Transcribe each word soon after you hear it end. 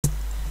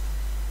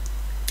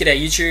G'day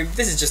YouTube,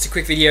 this is just a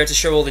quick video to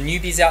show all the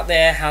newbies out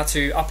there how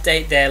to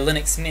update their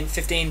Linux Mint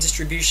 15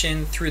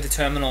 distribution through the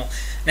terminal.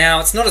 Now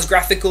it's not as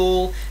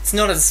graphical, it's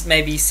not as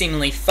maybe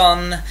seemingly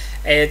fun,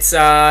 it's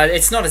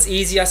not as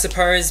easy I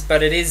suppose,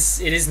 but it is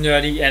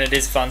nerdy and it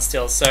is fun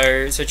still,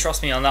 so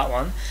trust me on that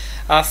one.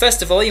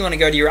 First of all, you want to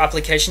go to your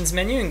applications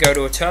menu and go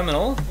to a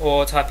terminal,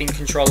 or type in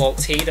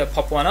Ctrl-Alt-T to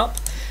pop one up.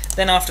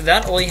 Then after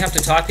that, all you have to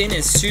type in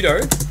is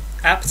sudo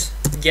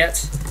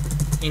apt-get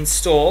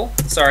install,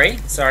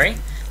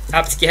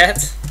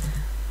 apt-get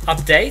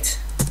update,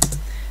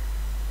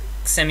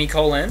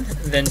 semicolon,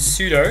 then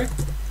sudo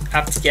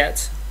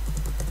apt-get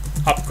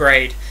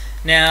upgrade.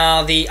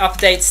 Now the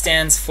update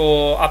stands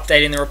for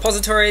updating the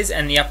repositories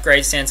and the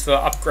upgrade stands for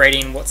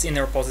upgrading what's in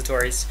the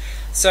repositories.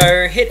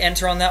 So hit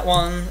enter on that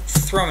one,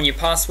 throw in your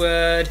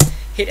password,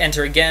 hit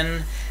enter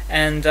again,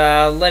 and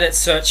let it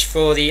search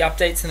for the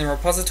updates in the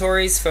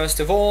repositories first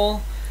of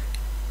all.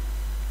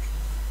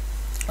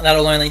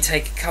 That'll only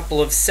take a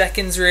couple of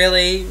seconds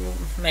really,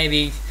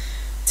 maybe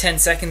 10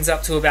 seconds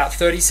up to about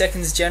 30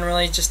 seconds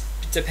generally, just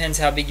depends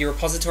how big your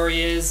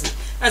repository is.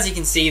 As you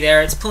can see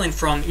there, it's pulling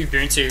from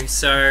Ubuntu,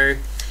 so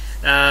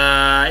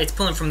it's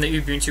pulling from the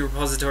Ubuntu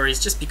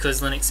repositories just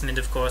because Linux Mint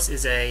of course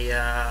is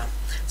a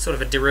sort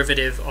of a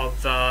derivative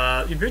of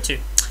Ubuntu.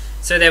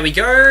 So there we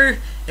go,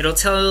 it'll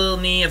tell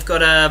me I've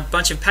got a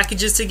bunch of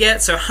packages to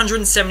get, so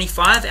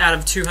 175 out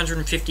of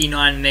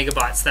 259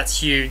 megabytes,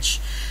 that's huge.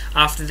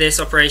 After this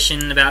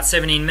operation, about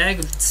 17 meg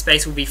of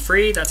space will be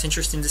free. That's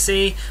interesting to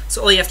see.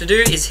 So all you have to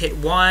do is hit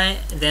Y,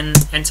 then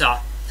enter,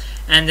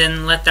 and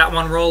then let that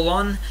one roll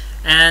on.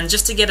 And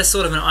just to get a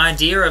sort of an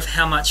idea of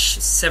how much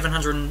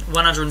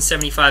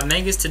 175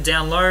 megas to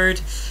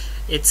download,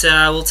 it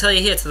will tell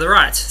you here to the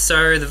right.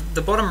 So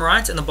the bottom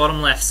right and the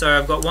bottom left. So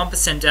I've got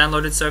 1%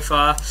 downloaded so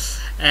far,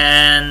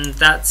 and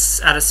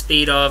that's at a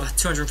speed of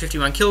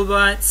 251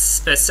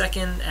 kilobytes per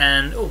second,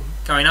 and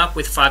going up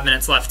with 5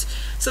 minutes left.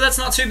 So that's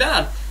not too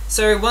bad.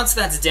 So once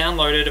that's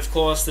downloaded, of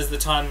course, there's the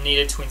time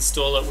needed to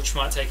install it, which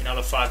might take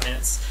another 5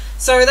 minutes.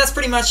 So that's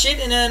pretty much it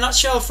in a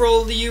nutshell for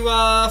all you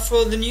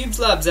for the Noobs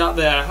labs out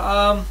there.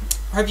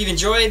 Hope you've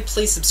enjoyed.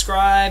 Please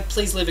subscribe.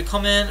 Please leave a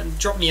comment and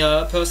drop me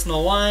a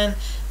personal line.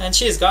 And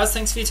cheers, guys.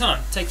 Thanks for your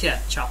time. Take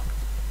care. Ciao.